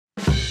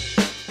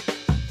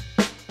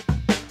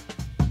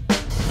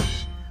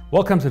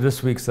Welcome to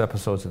this week's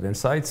episodes of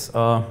Insights.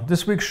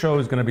 This week's show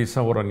is going to be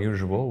somewhat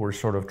unusual. We're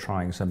sort of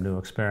trying some new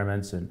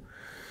experiments in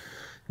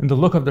the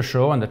look of the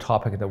show and the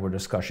topic that we're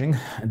discussing.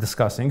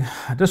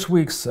 This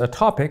week's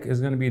topic is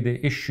going to be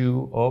the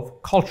issue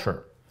of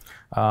culture,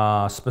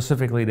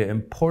 specifically the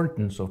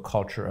importance of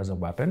culture as a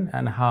weapon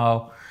and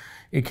how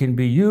it can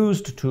be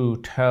used to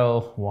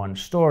tell one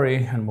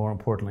story, and more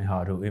importantly,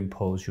 how to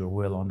impose your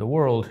will on the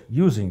world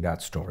using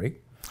that story.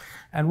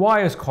 And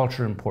why is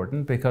culture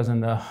important? Because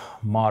in the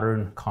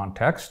modern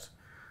context,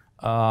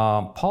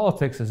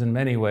 politics is in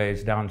many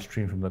ways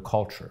downstream from the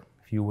culture.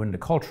 If you win the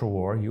culture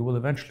war, you will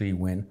eventually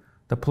win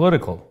the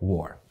political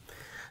war.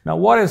 Now,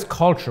 what is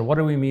culture? What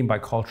do we mean by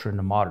culture in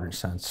the modern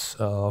sense?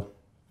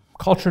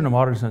 Culture in the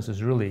modern sense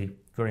is really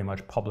very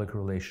much public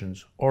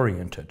relations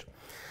oriented.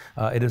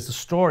 It is the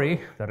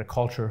story that a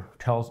culture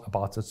tells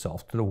about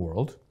itself to the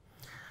world,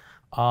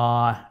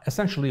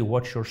 essentially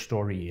what your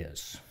story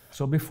is.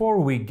 So before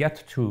we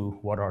get to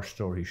what our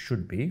story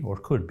should be or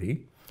could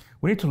be,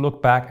 we need to look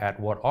back at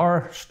what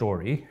our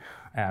story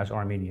as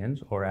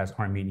Armenians or as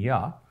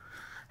Armenia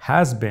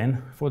has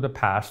been for the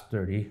past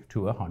 30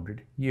 to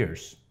 100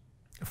 years.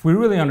 If we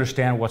really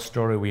understand what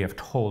story we have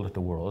told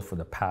the world for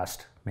the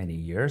past many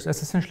years,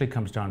 this essentially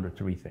comes down to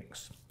three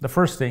things. The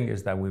first thing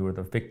is that we were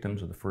the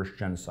victims of the first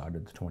genocide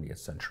of the 20th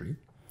century,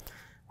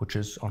 which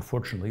is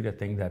unfortunately the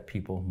thing that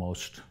people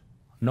most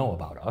know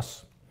about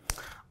us.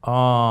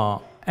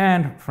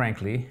 And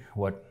frankly,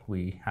 what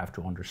we have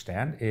to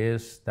understand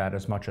is that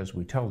as much as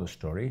we tell the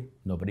story,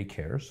 nobody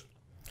cares.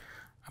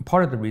 And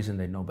part of the reason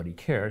that nobody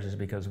cares is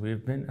because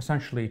we've been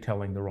essentially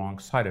telling the wrong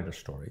side of the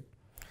story.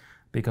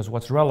 Because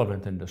what's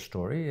relevant in the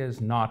story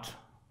is not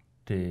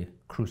the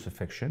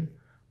crucifixion,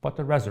 but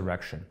the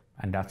resurrection.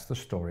 And that's the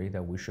story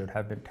that we should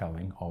have been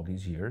telling all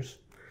these years.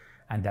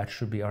 And that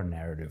should be our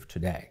narrative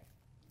today.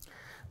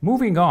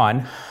 Moving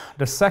on,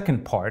 the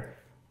second part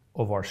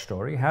of our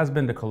story has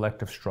been the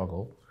collective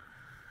struggle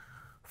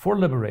for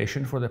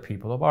liberation for the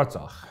people of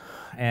Artsakh.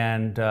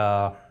 And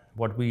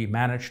what we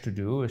managed to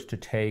do is to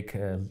take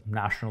a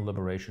national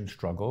liberation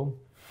struggle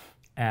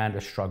and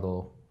a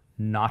struggle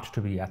not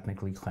to be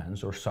ethnically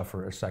cleansed or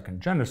suffer a second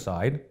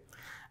genocide.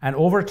 And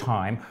over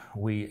time,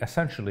 we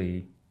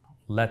essentially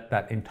let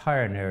that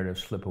entire narrative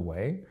slip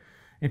away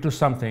into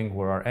something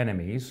where our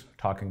enemies,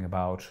 talking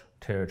about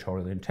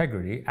territorial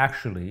integrity,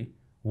 actually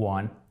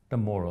won the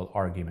moral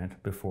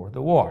argument before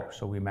the war.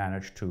 So we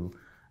managed to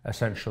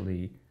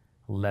essentially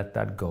let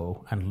that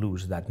go and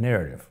lose that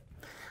narrative.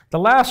 The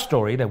last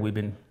story that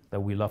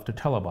we love to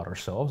tell about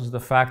ourselves is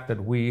the fact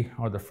that we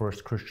are the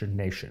first Christian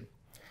nation.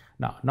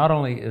 Now, not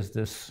only is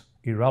this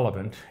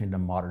irrelevant in the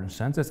modern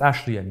sense, it's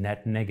actually a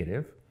net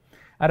negative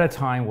at a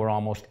time where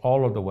almost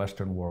all of the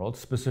Western world,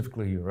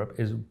 specifically Europe,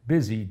 is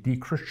busy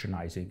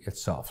de-Christianizing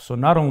itself. So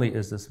not only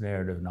is this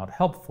narrative not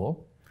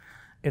helpful,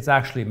 it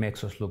actually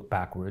makes us look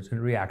backwards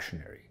and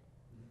reactionary.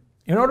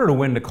 In order to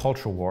win the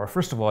culture war,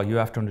 first of all, you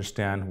have to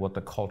understand what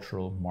the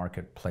cultural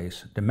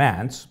marketplace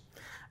demands,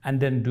 and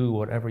then do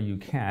whatever you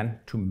can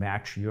to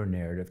match your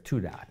narrative to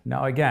that.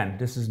 Now, again,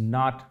 this is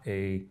not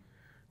a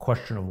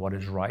question of what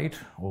is right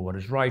or what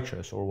is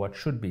righteous or what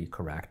should be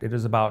correct. It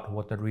is about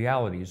what the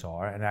realities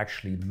are and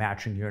actually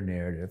matching your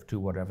narrative to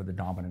whatever the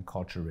dominant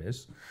culture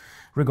is,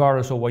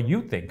 regardless of what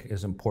you think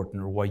is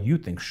important or what you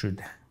think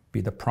should be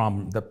the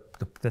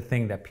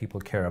thing that people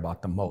care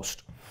about the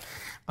most.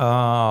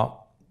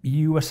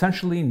 You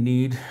essentially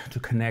need to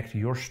connect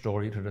your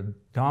story to the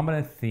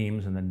dominant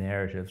themes and the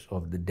narratives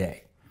of the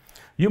day.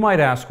 You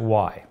might ask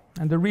why,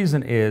 and the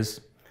reason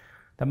is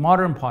that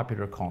modern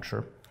popular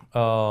culture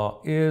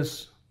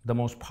is the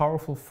most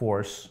powerful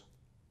force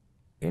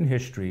in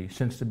history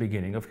since the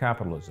beginning of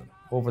capitalism.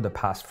 Over the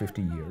past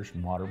 50 years,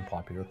 modern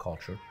popular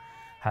culture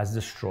has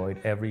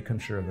destroyed every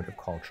conservative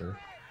culture,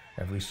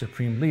 every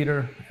supreme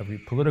leader, every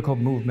political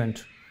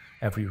movement,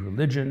 every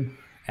religion,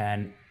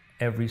 and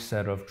every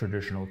set of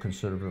traditional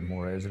conservative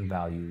mores and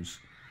values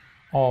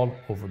all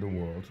over the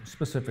world,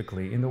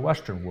 specifically in the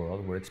Western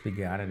world where it's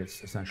began and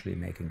it's essentially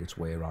making its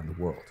way around the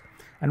world.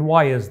 And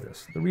why is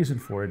this? The reason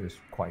for it is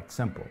quite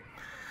simple.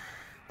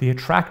 The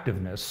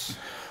attractiveness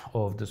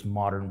of this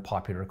modern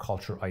popular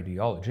culture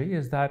ideology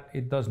is that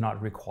it does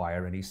not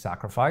require any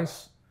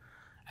sacrifice,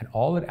 and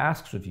all it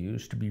asks of you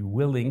is to be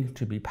willing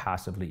to be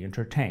passively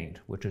entertained,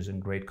 which is in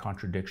great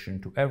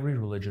contradiction to every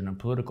religion and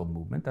political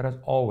movement that has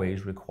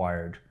always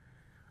required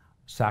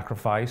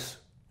sacrifice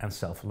and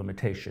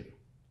self-limitation.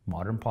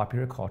 Modern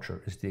popular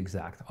culture is the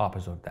exact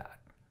opposite of that,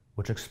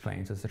 which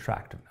explains its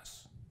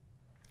attractiveness.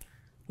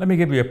 Let me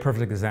give you a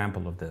perfect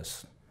example of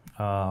this.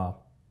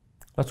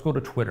 Let's go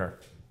to Twitter.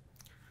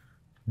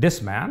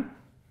 This man,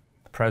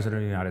 the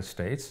President of the United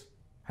States,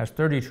 has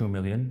 32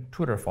 million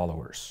Twitter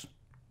followers.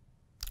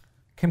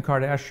 Kim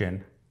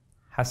Kardashian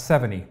has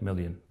 70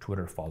 million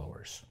Twitter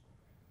followers.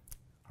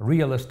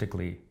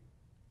 Realistically,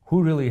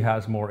 who really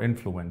has more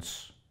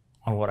influence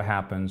on what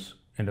happens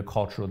in the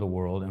culture of the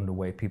world and the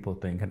way people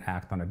think and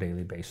act on a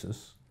daily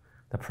basis?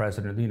 The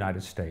President of the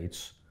United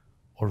States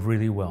or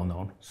really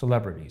well-known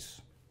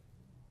celebrities?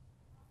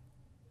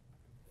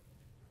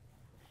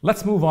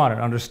 Let's move on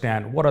and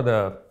understand what are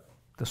the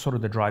sort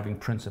of the driving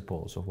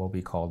principles of what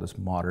we call this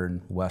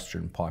modern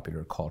Western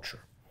popular culture,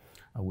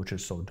 which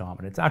is so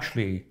dominant. It's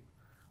actually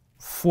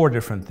 4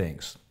 different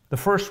things. The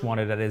first one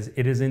is that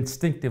it is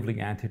instinctively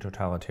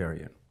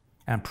anti-totalitarian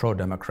and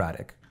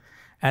pro-democratic.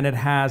 And it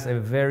has a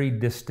very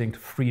distinct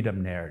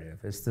freedom narrative.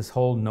 It's this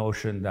whole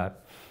notion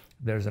that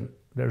there's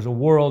a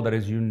world that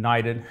is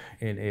united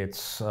in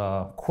its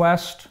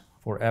quest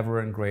for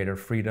ever and greater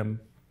freedom,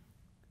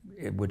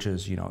 which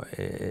is,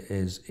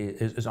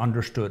 is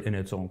understood in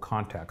its own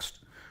context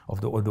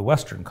of the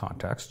Western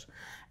context,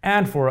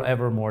 and for an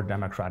ever more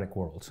democratic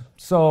world.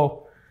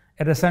 So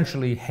it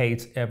essentially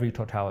hates every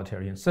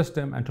totalitarian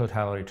system and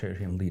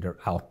totalitarian leader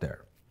out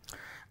there.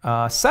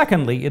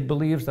 Secondly, it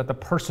believes that the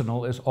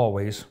personal is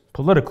always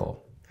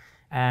political,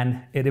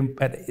 and it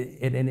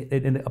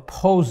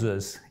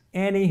opposes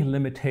any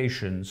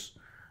limitations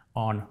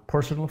on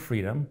personal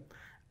freedom,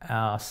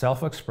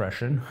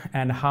 self-expression,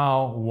 and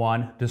how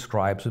one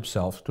describes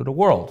himself to the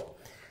world.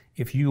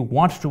 If you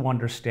want to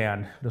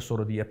understand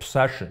the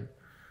obsession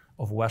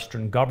of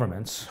Western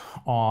governments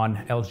on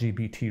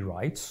LGBT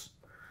rights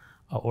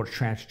or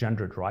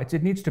transgendered rights,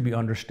 it needs to be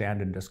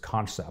understood in this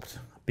concept,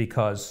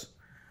 because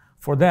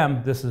for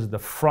them, this is the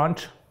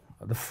front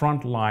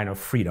line of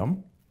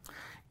freedom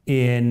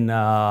in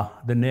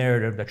the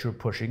narrative that you're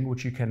pushing,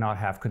 which you cannot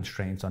have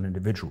constraints on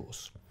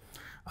individuals.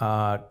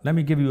 Let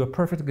me give you a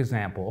perfect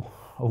example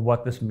of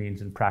what this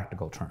means in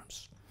practical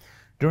terms.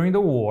 During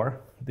the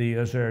war, the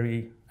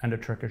Azeri and the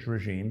Turkish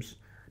regimes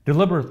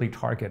deliberately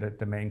targeted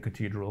the main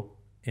cathedral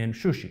in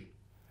Shushi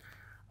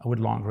with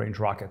long-range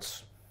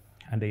rockets,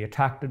 and they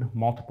attacked it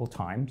multiple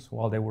times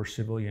while there were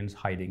civilians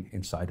hiding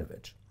inside of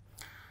it.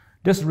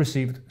 This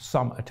received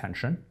some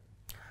attention,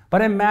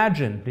 but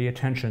imagine the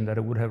attention that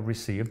it would have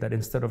received that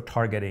instead of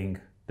targeting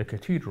the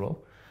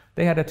cathedral,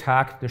 they had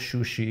attacked the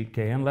Shushi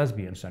Gay and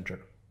Lesbian Center.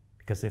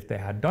 Because if they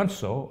had done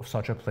so, if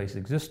such a place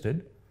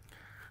existed,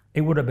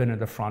 it would have been in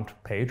the front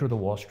page of the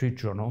Wall Street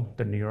Journal,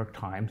 the New York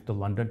Times, the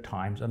London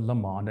Times, and Le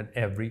Monde, and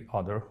every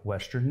other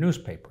Western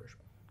newspaper,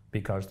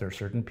 because there are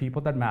certain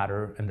people that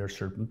matter and there are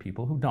certain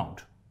people who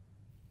don't.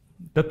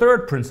 The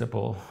third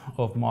principle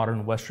of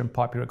modern Western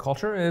popular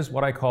culture is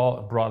what I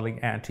call broadly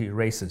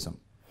anti-racism.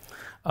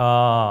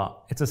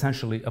 It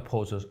essentially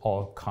opposes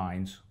all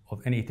kinds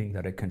of anything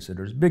that it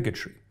considers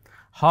bigotry.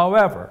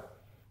 However,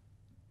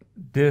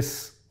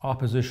 this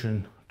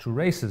opposition to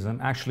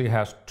racism actually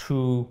has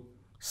 2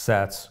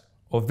 sets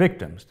of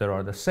victims. There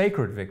are the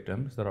sacred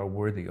victims that are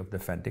worthy of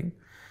defending,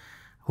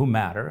 who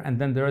matter, and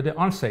then there are the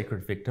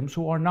unsacred victims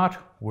who are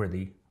not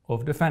worthy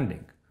of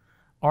defending.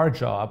 Our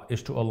job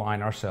is to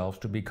align ourselves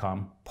to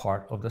become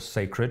part of the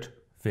sacred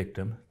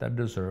victim that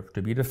deserve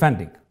to be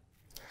defending.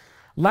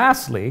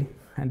 Lastly,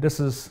 and this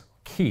is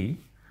key,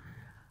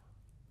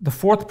 the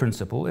 4th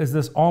principle is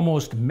this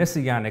almost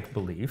messianic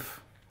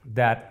belief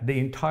that the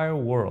entire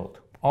world,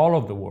 all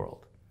of the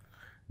world,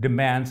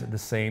 demands the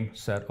same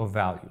set of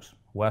values.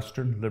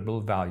 Western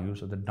liberal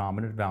values are the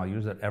dominant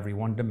values that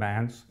everyone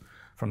demands,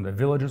 from the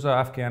villages of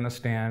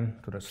Afghanistan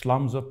to the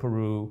slums of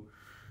Peru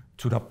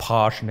to the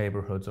posh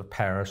neighborhoods of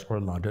Paris or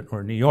London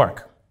or New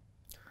York.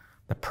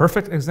 The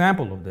perfect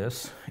example of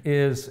this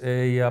is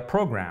a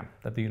program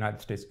that the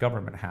United States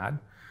government had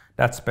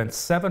that spent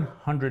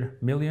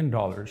 $700 million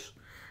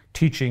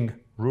teaching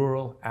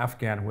rural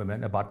Afghan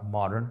women about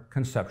modern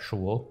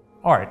conceptual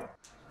art.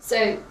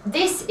 So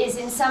this is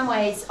in some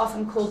ways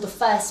often called the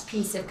first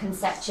piece of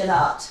conceptual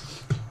art.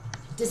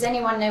 Does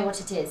anyone know what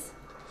it is?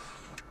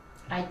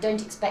 I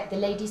don't expect the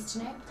ladies to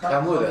know.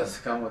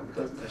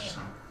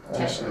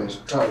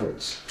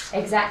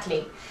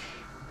 Exactly.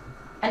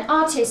 An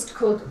artist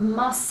called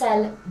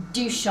Marcel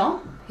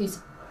Duchamp, who's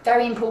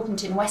very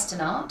important in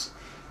Western art,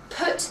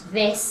 put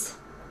this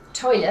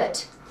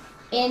toilet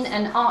in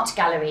an art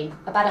gallery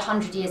about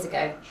 100 years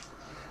ago.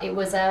 It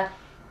was a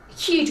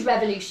huge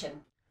revolution.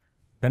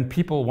 Then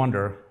people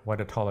wonder why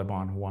the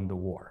Taliban won the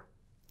war.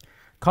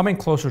 Coming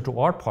closer to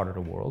our part of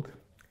the world,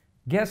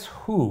 guess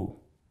who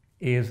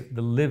is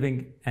the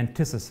living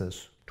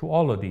antithesis to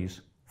all of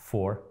these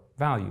 4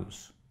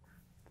 values?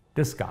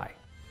 This guy.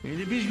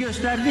 Biz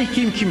gösterdik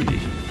kim kimdir.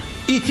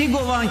 İti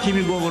kovan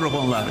kimi kovurup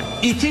onları.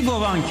 İti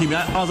kovan kimi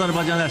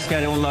Azerbaycan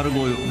askeri onları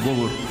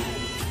kovur.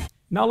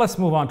 Now let's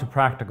move on to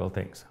practical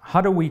things.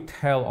 How do we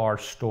tell our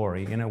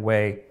story in a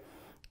way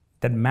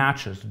that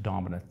matches the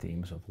dominant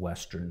themes of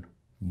Western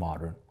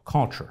modern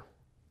culture?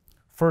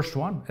 First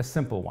one, a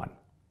simple one.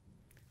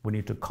 We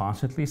need to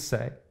constantly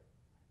say,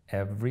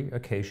 every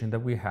occasion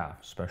that we have,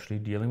 especially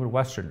dealing with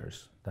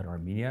Westerners, that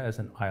Armenia is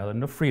an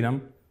island of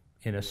freedom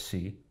in a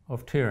sea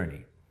of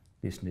tyranny.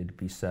 This needs to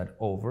be said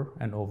over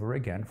and over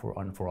again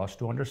for us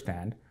to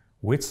understand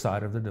which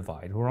side of the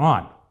divide we're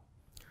on.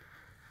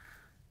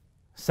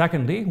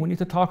 Secondly, we need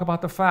to talk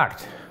about the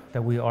fact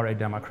that we are a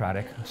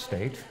democratic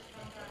state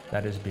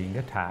that is being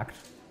attacked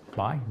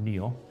by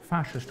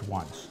neo-fascist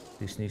ones.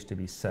 This needs to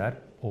be said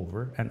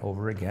over and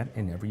over again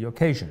in every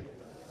occasion.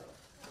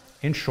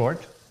 In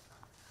short,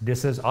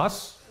 this is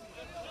us.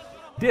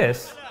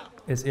 This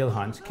is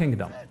İlhan's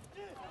kingdom.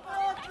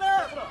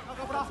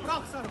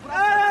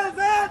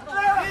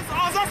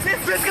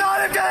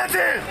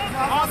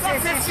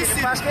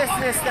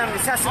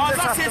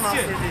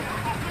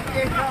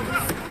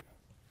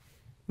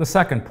 The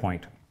second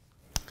point.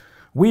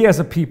 We as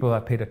a people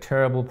have paid a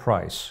terrible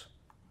price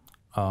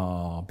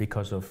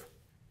because of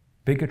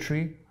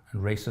bigotry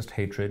and racist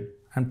hatred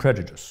and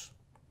prejudice.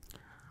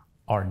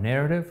 Our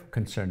narrative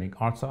concerning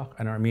Artsakh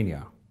and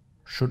Armenia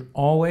should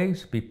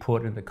always be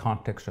put in the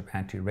context of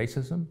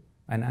anti-racism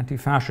and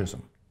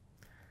anti-fascism.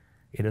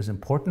 It is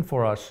important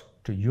for us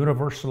to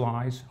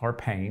universalize our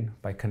pain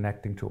by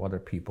connecting to other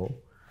people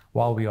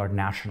while we are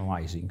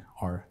nationalizing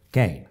our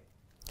gain.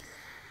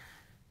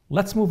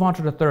 Let's move on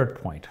to the third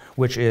point,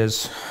 which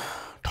is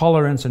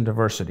tolerance and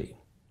diversity.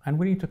 And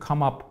we need to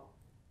come up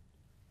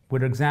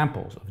with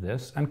examples of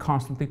this and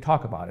constantly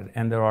talk about it.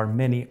 And there are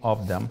many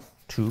of them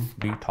to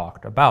be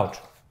talked about.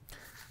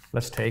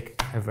 Let's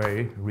take a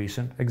very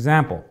recent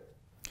example.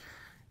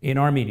 In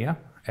Armenia,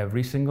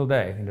 every single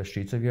day in the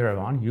streets of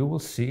Yerevan, you will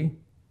see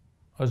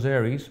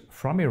Azeris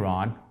from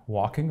Iran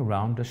walking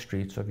around the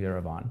streets of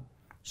Yerevan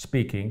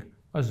speaking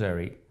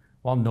Azeri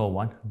while no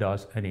one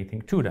does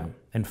anything to them.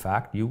 In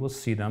fact, you will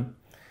see them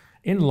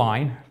in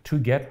line to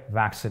get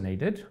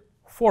vaccinated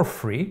for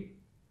free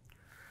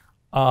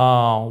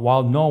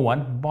while no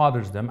one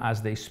bothers them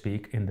as they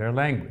speak in their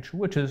language,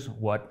 which is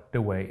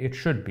the way it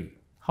should be.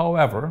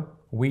 However,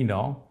 we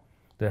know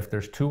that if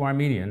there's two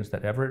Armenians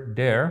that ever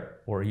dare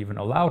or even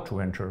allowed to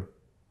enter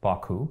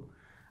Baku,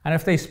 and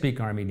if they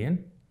speak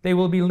Armenian, they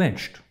will be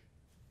lynched.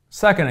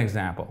 Second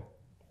example,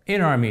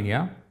 in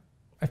Armenia,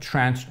 a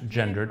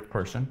transgendered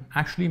person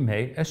actually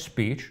made a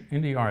speech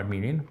in the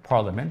Armenian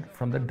parliament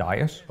from the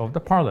dais of the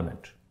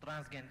parliament.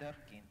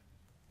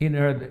 In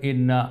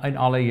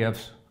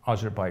Aliyev's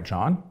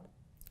Azerbaijan,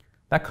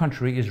 that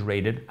country is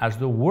rated as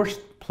the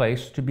worst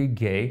place to be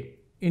gay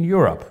in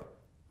Europe.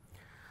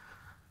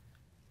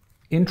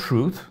 In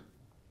truth,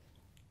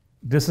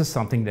 this is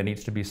something that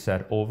needs to be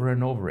said over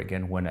and over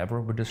again whenever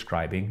we're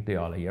describing the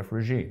Aliyev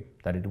regime,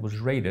 that it was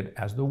rated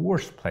as the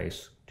worst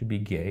place to be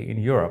gay in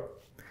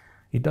Europe.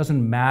 It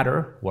doesn't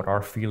matter what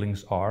our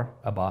feelings are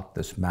about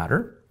this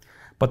matter,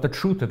 but the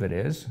truth of it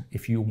is,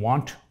 if you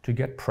want to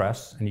get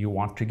press and you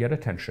want to get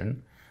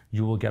attention,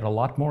 you will get a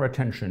lot more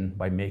attention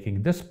by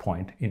making this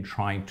point in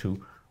trying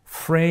to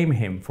frame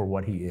him for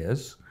what he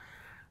is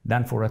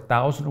than for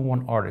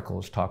 1,001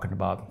 articles talking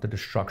about the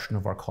destruction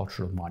of our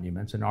cultural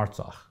monuments in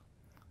Artsakh.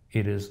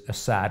 It is a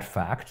sad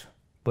fact,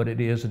 but it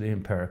is an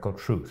empirical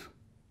truth,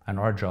 and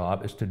our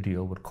job is to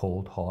deal with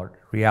cold, hard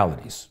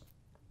realities.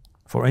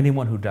 For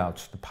anyone who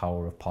doubts the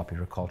power of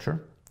popular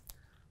culture,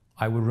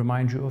 I would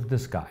remind you of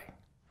this guy.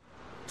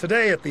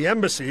 Today at the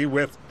embassy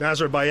with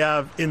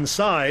Nazarbayev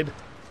inside,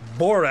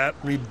 Borat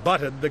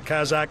rebutted the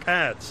Kazakh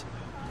ads.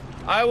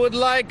 I would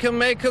like to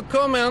make a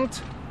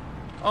comment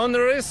on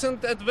the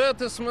recent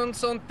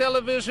advertisements on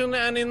television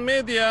and in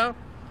media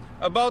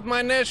about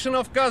my nation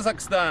of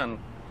Kazakhstan,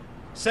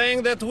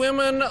 saying that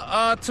women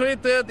are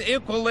treated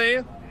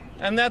equally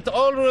and that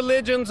all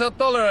religions are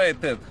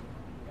tolerated.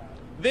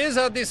 These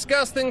are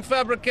disgusting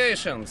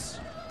fabrications.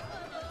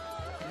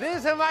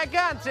 This is my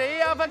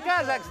country of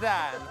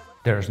Kazakhstan.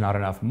 There's not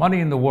enough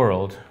money in the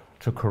world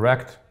to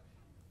correct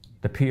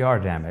the PR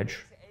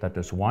damage that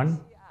this one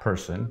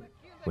person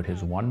with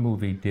his one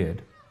movie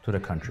did to the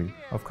country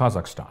of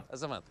Kazakhstan.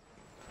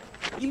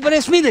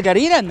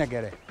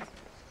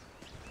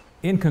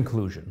 In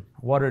conclusion,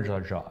 what is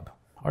our job?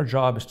 Our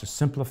job is to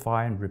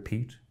simplify and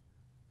repeat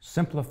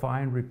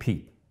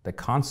the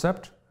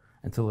concept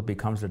until it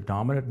becomes the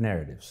dominant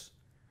narratives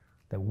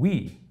that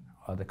we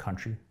are the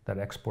country that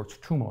exports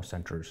tumor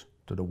centers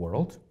to the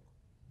world,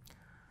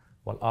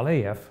 while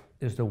Aliyev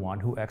is the one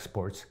who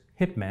exports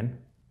hitmen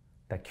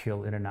that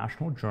kill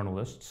international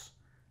journalists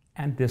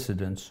and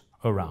dissidents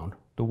around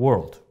the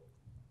world.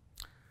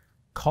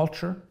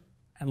 Culture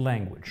and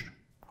language,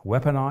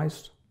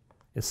 weaponized,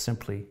 is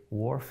simply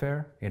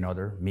warfare in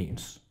other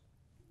means.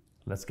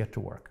 Let's get to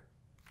work.